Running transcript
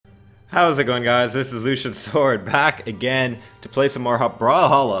How's it going, guys? This is Lucian Sword back again to play some more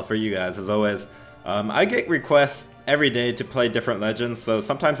Brawlhalla for you guys, as always. I get requests every day to play different legends, so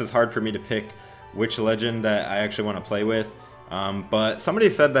sometimes it's hard for me to pick which legend that I actually want to play with. But somebody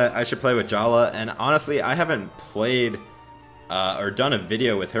said that I should play with Jhala, and honestly, I haven't played or done a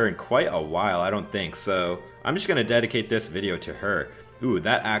video with her in quite a while, I don't think. So I'm just going to dedicate this video to her. Ooh,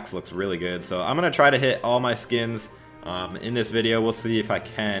 that axe looks really good. So I'm going to try to hit all my skins in this video. We'll see if I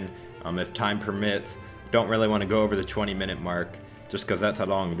can. If time permits. Don't really want to go over the 20-minute mark just because that's a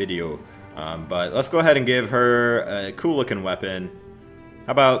long video. But let's go ahead and give her a cool looking weapon.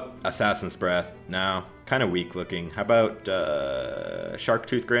 How about Assassin's Breath? No, kind of weak looking. How about Shark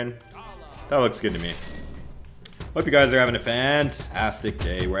Tooth Grin? That looks good to me. Hope you guys are having a fantastic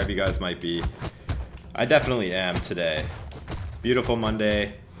day wherever you guys might be. I definitely am today. Beautiful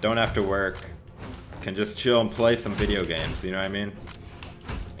Monday. Don't have to work. Can just chill and play some video games, you know what I mean?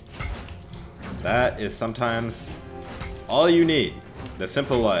 That is sometimes all you need. The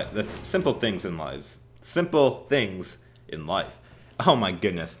simple things in lives. Simple things in life. Oh my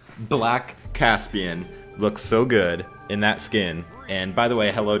goodness. Black Caspian looks so good in that skin. And by the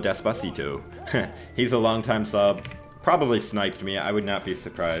way, hello Despacito. He's a longtime sub. Probably sniped me. I would not be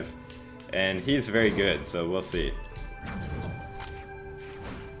surprised. And he's very good, so we'll see.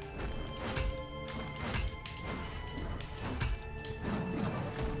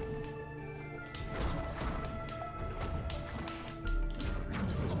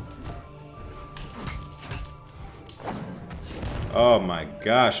 Oh my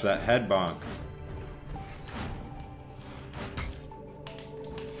gosh, that head bonk.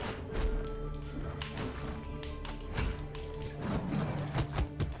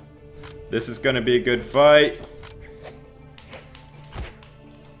 This is gonna be a good fight.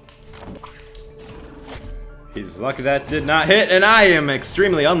 He's lucky that did not hit, and I am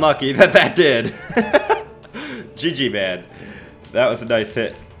extremely unlucky that that did. GG, man. That was a nice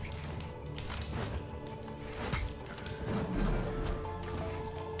hit.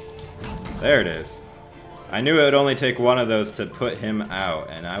 There it is. I knew it would only take one of those to put him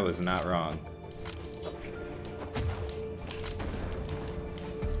out, and I was not wrong.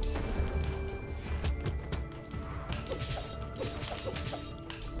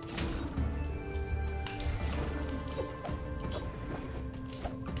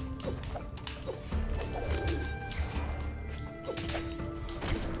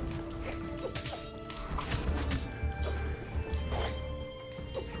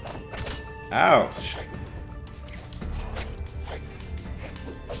 Ouch.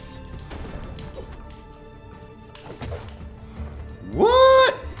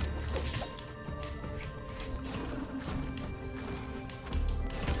 What?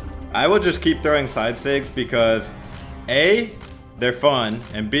 I will just keep throwing side sigs because A, they're fun,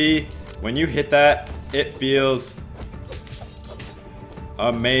 and B, when you hit that, it feels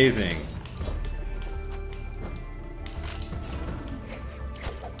amazing.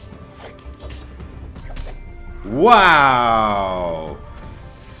 Wow!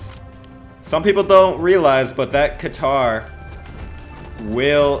 Some people don't realize, but that guitar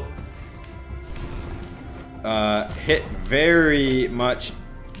will hit very much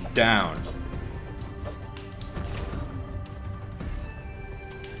down.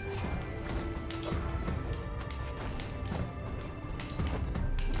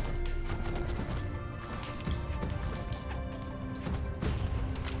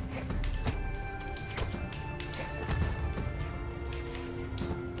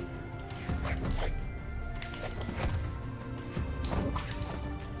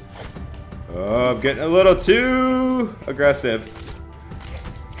 Oh, I'm getting a little too aggressive.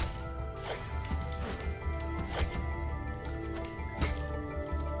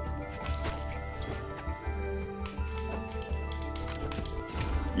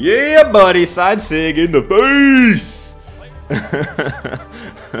 Yeah, buddy, side sig in the face.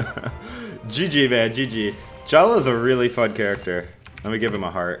 GG, man, GG. Jhala's a really fun character. Let me give him a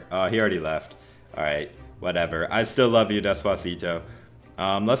heart. He already left. All right, whatever. I still love you, Despacito.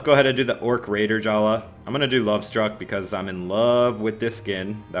 Let's go ahead and do the Orc Raider Jhala. I'm going to do Love Struck because I'm in love with this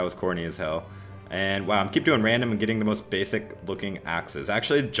skin. That was corny as hell. And wow, I'm keep doing random and getting the most basic looking axes.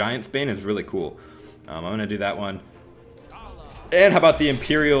 Actually, Giant's Bane is really cool. I'm going to do that one. And how about the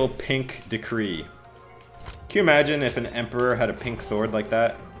Imperial Pink Decree? Can you imagine if an Emperor had a pink sword like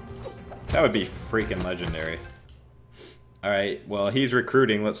that? That would be freaking legendary. Alright, well, he's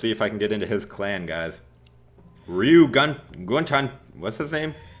recruiting. Let's see if I can get into his clan, guys. Guntan, what's his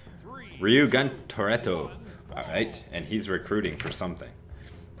name? Ryu Toretto. Alright, and he's recruiting for something.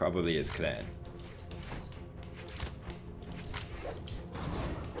 Probably his clan.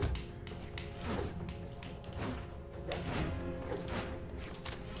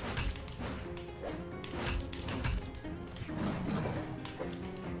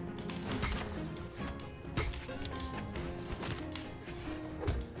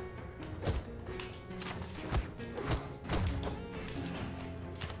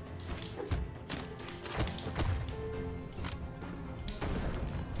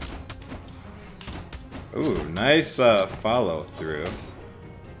 nice follow through.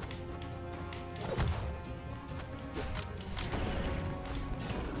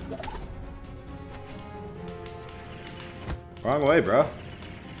 Wrong way, bro.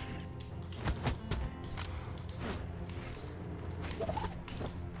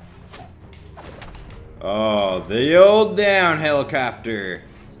 Oh, the old down helicopter.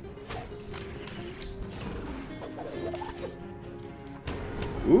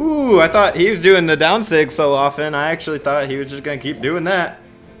 Ooh, I thought he was doing the down sig so often. I actually thought he was just gonna keep doing that.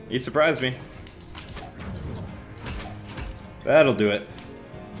 He surprised me. That'll do it.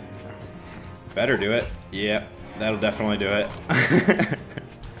 Better do it. Yep, that'll definitely do it.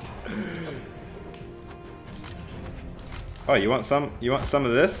 Oh, you want some? You want some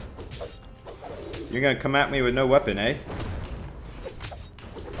of this? You're gonna come at me with no weapon, eh?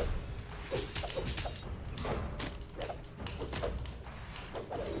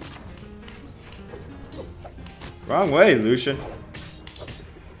 Wrong way, Lucian.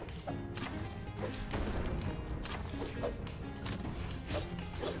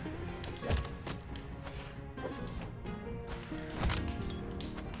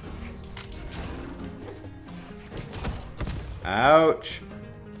 Ouch.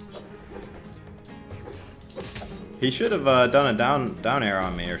 He should have done a down air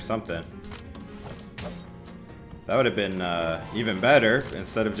on me or something. That would have been even better,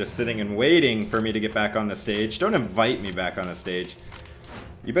 instead of just sitting and waiting for me to get back on the stage. Don't invite me back on the stage.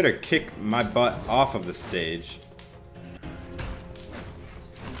 You better kick my butt off of the stage.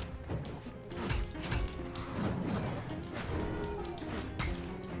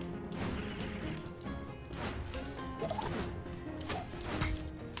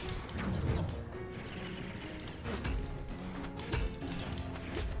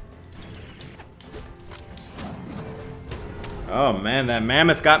 Oh man, that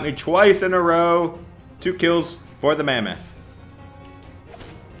mammoth got me twice in a row. 2 kills for the mammoth.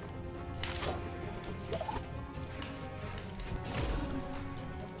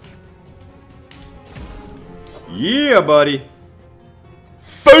 Yeah, buddy.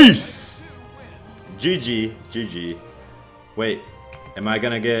 Face! GG, GG. Wait, am I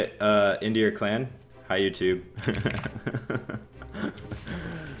gonna get into your clan? Hi, YouTube.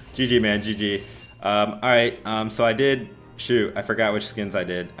 GG, man, GG. Alright, so I did... Shoot, I forgot which skins I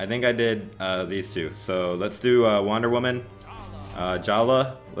did. I think I did these two. So let's do Wonder Woman,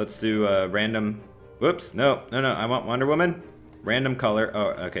 Jhala. Let's do random. Whoops, no. I want Wonder Woman. Random color.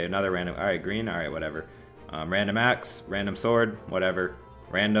 Oh, okay, another random. All right, green. All right, whatever. Random axe, random sword, whatever.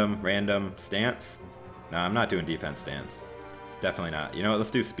 Random stance. No, I'm not doing defense stance. Definitely not. You know what? Let's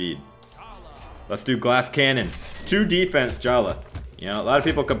do speed. Let's do glass cannon. 2 defense Jhala. You know, a lot of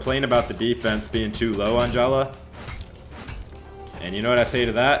people complain about the defense being too low on Jhala. And you know what I say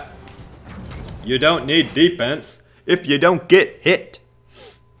to that? You don't need defense if you don't get hit.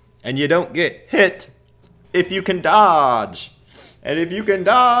 And you don't get hit if you can dodge. And if you can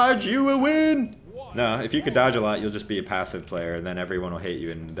dodge, you will win. No, if you can dodge a lot, you'll just be a passive player, and then everyone will hate you,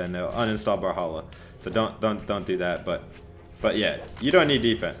 and then they'll uninstall Brawlhalla. So don't do that. But yeah, you don't need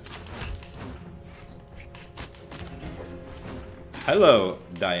defense. Hello,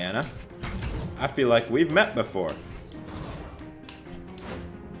 Diana. I feel like we've met before.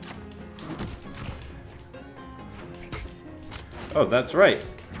 Oh, that's right.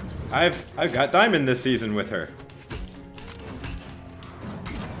 I've got Diamond this season with her.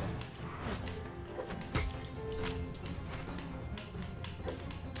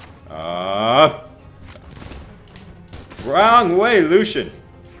 Wrong way, Lucian.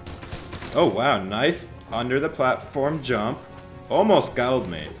 Oh wow, nice under the platform jump. Almost gulled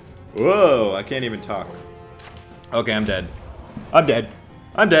me. Whoa, I can't even talk. Okay, I'm dead. I'm dead.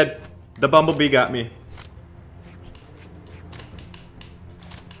 I'm dead. The bumblebee got me.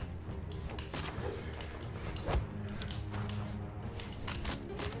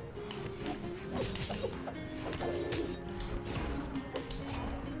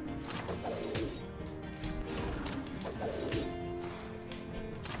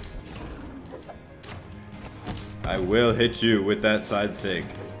 I will hit you with that side sig.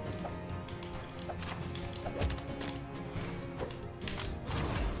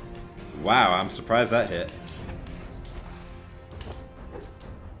 Wow, I'm surprised that hit.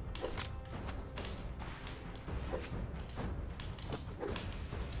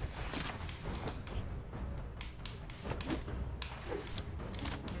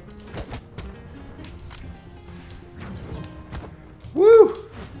 Woo!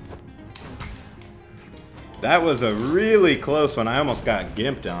 That was a really close one. I almost got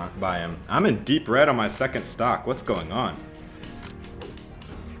gimped on by him. I'm in deep red on my second stock. What's going on?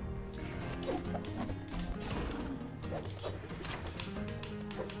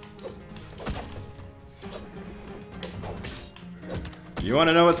 You want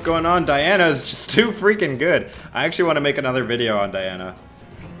to know what's going on? Diana is just too freaking good. I actually want to make another video on Diana.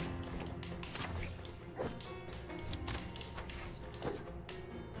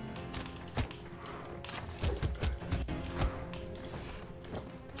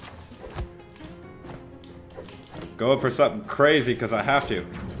 Go for something crazy because I have to.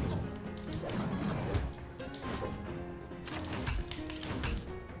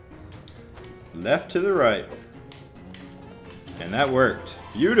 Left to the right. And that worked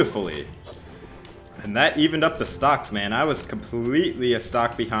beautifully. And that evened up the stocks, man. I was completely a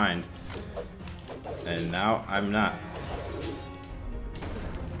stock behind. And now I'm not.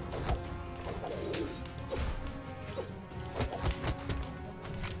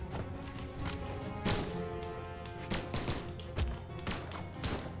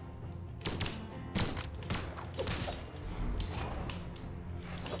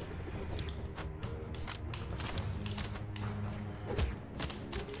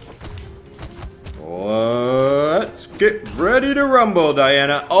 Let's get ready to rumble,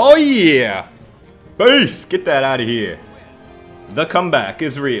 Diana. Oh yeah! Peace! Get that out of here. The comeback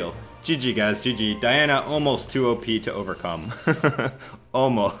is real. GG guys, GG. Diana almost too OP to overcome.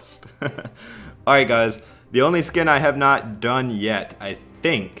 Almost. Alright guys, the only skin I have not done yet, I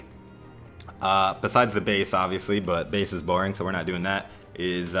think, besides the base obviously, but base is boring so we're not doing that,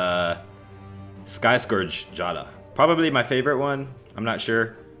 is Sky Scourge Jhala. Probably my favorite one, I'm not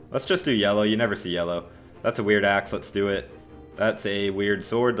sure. Let's just do yellow. You never see yellow. That's a weird axe. Let's do it. That's a weird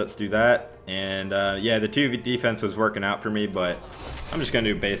sword. Let's do that. And yeah, the 2 defense was working out for me, but I'm just going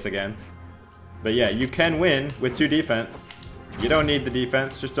to do base again. But yeah, you can win with 2 defense. You don't need the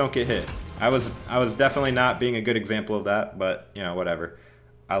defense. Just don't get hit. I was definitely not being a good example of that, but you know, whatever.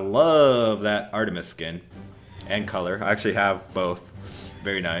 I love that Artemis skin and color. I actually have both.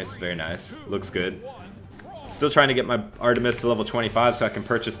 Very nice. Very nice. Looks good. Still trying to get my Artemis to level 25 so I can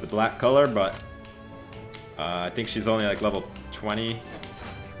purchase the black color, but I think she's only like level 20.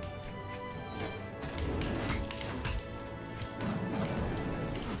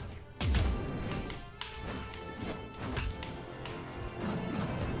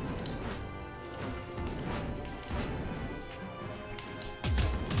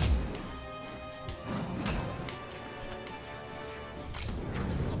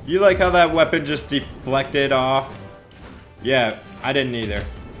 You like how that weapon just deflected off? Yeah, I didn't either.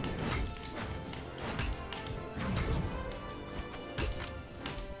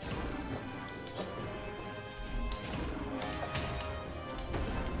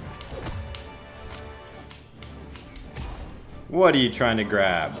 What are you trying to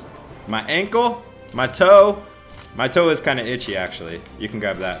grab? My ankle? My toe? My toe is kind of itchy actually. You can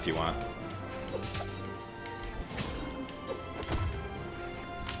grab that if you want.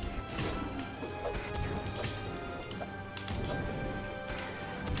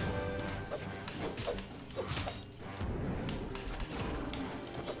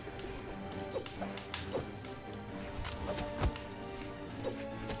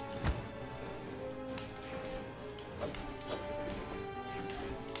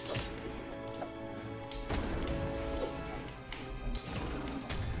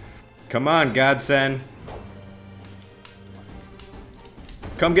 Come on, Godsend.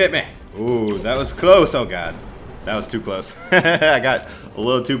 Come get me. Ooh, that was close. Oh, God. That was too close. I got a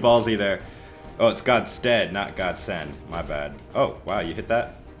little too ballsy there. Oh, it's Godstead, not Godsend. My bad. Oh, wow, you hit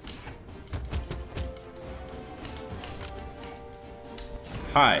that?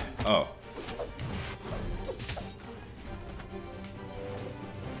 Hi. Oh.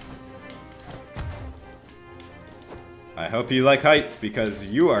 I hope you like heights because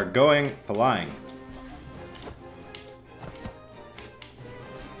you are going flying.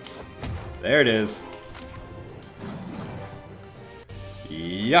 There it is.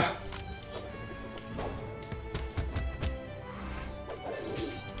 Yeah.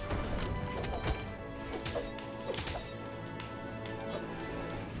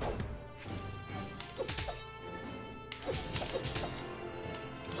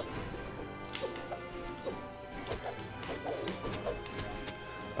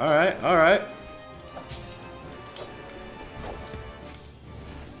 Alright, alright.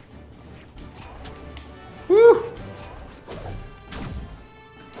 Woo!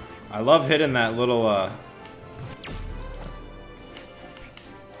 I love hitting that little,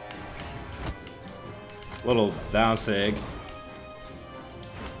 little down sig.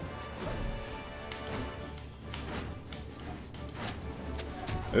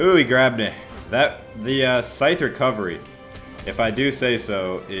 Ooh, he grabbed me. The scythe recovery, if I do say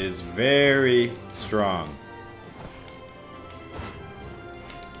so, is very strong.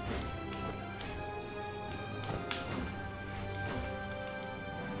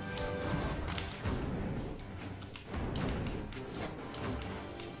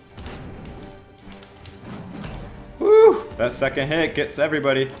 That second hit gets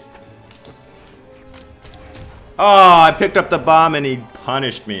everybody. Oh, I picked up the bomb and he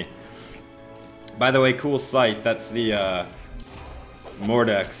punished me. By the way, cool sight. That's the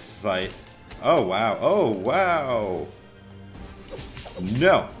Mordex sight. Oh, wow. Oh, wow.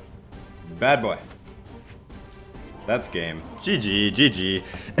 No. Bad boy. That's game. GG,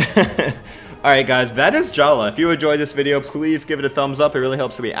 GG. Alright guys, that is Jhala. If you enjoyed this video, please give it a thumbs up. It really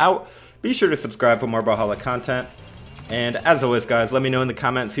helps me out. Be sure to subscribe for more Brawlhalla content. And as always guys, let me know in the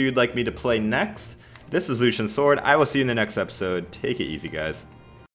comments who you'd like me to play next. This is Lucian Sword. I will see you in the next episode. Take it easy guys.